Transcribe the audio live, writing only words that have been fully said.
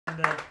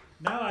And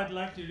now I'd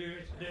like to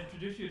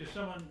introduce you to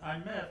someone I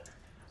met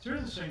through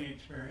the singing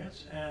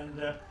experience.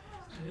 And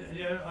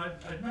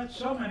I've met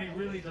so many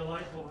really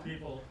delightful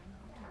people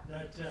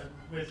that,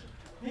 with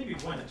maybe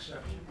one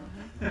exception,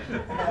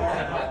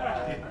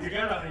 you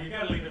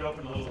gotta leave it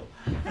open a little.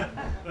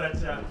 But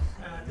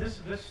this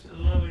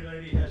lovely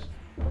lady has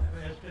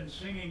been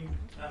singing.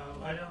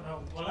 I don't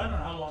know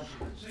how long she's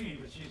been singing,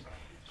 but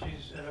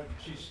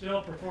she's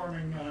still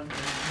performing in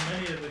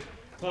many of the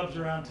clubs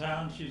around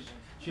town.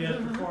 She has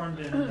performed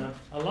in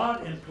a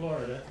lot in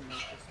Florida,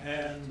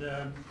 and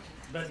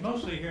but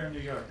mostly here in New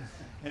York.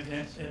 And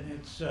it's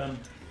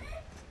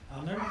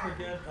I'll never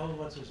forget. Oh,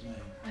 what's his name?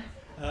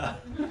 Oh,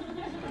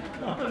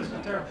 this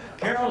is terrible.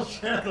 Carol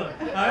Chandler.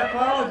 I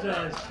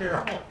apologize,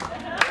 Carol.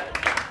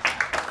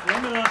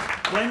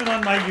 Blame it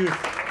on my youth.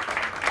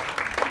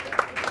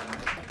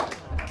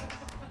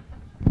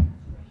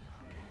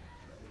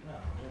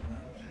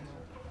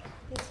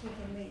 Yes, we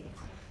can leave.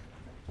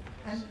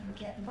 I'm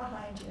getting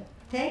behind you.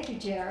 Thank you,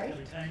 Jerry. Can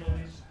we tangle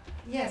these?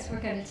 Yes, we're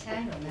going to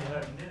tangle We'll now.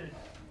 have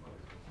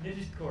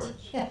knitted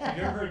cords. Have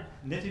you ever heard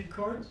knitted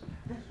cords?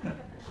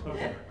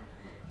 Okay.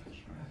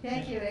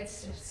 Thank you.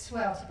 It's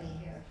swell to be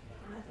here.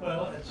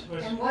 Well,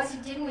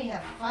 And didn't we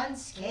have fun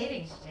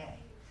skating today?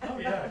 Oh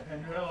yeah,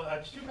 and well,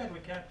 it's too bad we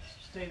can't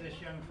stay this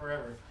young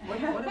forever.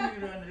 What are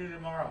you going to do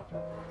tomorrow?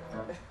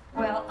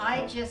 Well,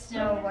 I just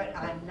know what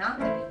I'm not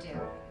going to do.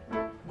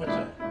 What's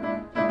that?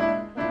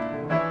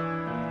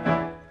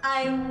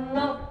 I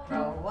won't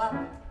grow up.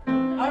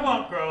 I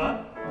won't grow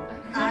up.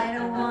 I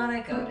don't want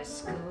to go to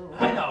school.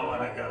 I don't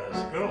want to go to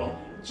school.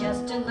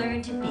 Just to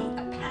learn to be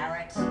a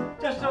parrot.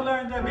 Just to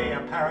learn to be a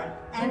parrot.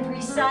 And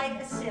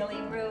recite a silly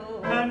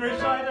rule. And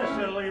recite a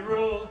silly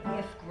rule.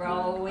 If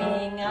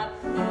growing up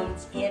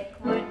means it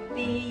would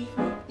be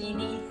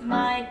beneath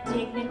my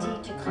dignity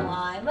to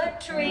climb a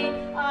tree,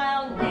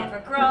 I'll never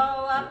grow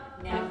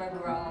up, never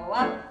grow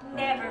up,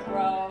 never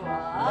grow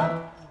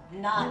up.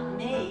 Not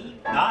me.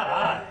 Not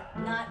I.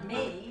 Not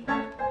me.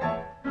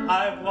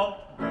 I won't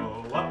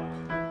grow up.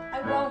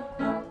 I won't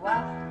grow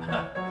up.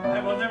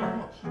 I will never.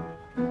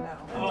 No.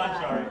 Oh,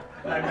 I'm sorry.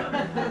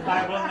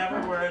 I will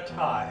never wear a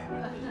tie.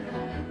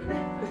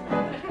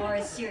 Or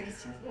a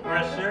serious. Or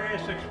a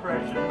serious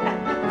expression.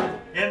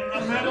 In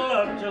the middle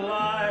of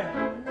July.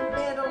 In the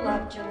middle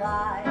of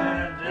July.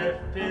 And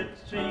if it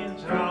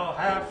seems I'll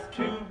have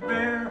to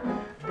bear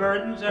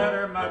burdens that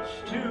are much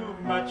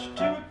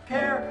to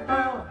care,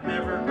 I'll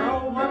never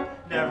grow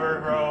up, never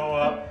grow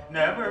up,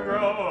 never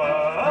grow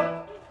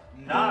up.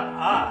 Not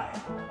I.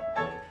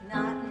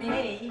 Not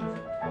me.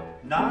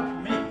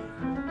 Not me.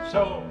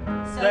 So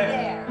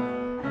there.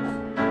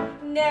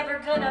 Never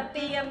gonna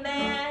be a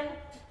man.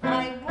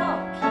 I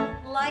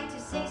won't like to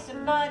see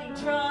somebody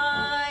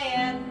try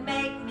and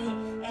make me,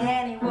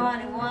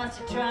 anyone who wants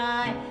to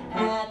try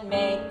and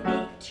make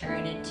me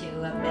turn into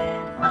a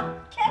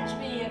man. Catch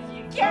me if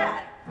you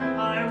can.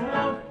 I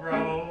won't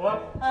grow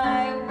up.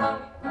 I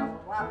won't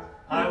grow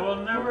up. I will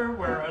never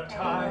wear a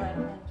tie.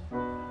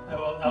 I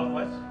will,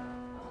 what?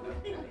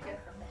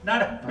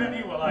 Not a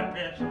penny will I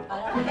pinch.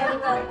 I'm not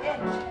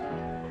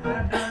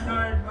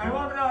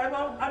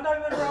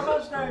going to grow a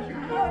mustache.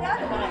 No, I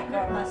don't want to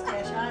grow a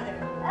mustache either.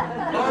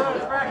 Or a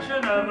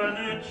fraction of an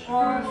inch.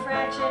 Or a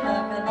fraction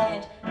of an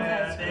inch.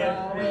 And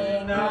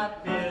if enough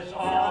is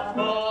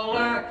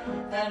awfuler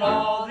than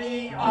all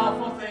the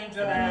awful things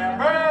that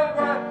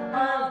ever were,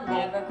 I'll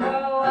never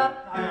grow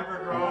up. Never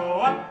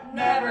grow up.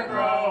 Never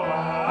grow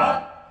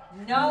up.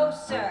 No,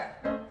 sir.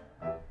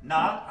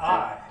 Not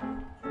I.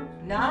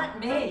 Not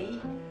me.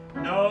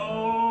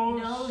 No,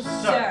 No,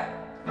 sir.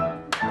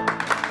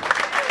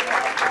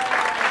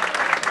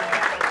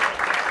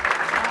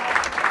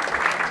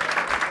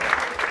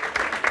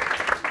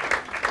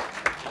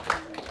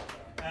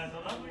 And the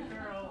lovely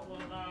Carol will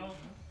now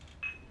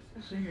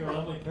sing your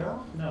lovely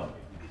carol? No.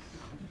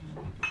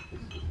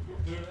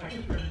 I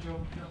guess we're going to go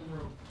down the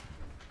road.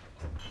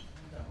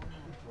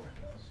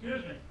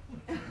 Excuse me.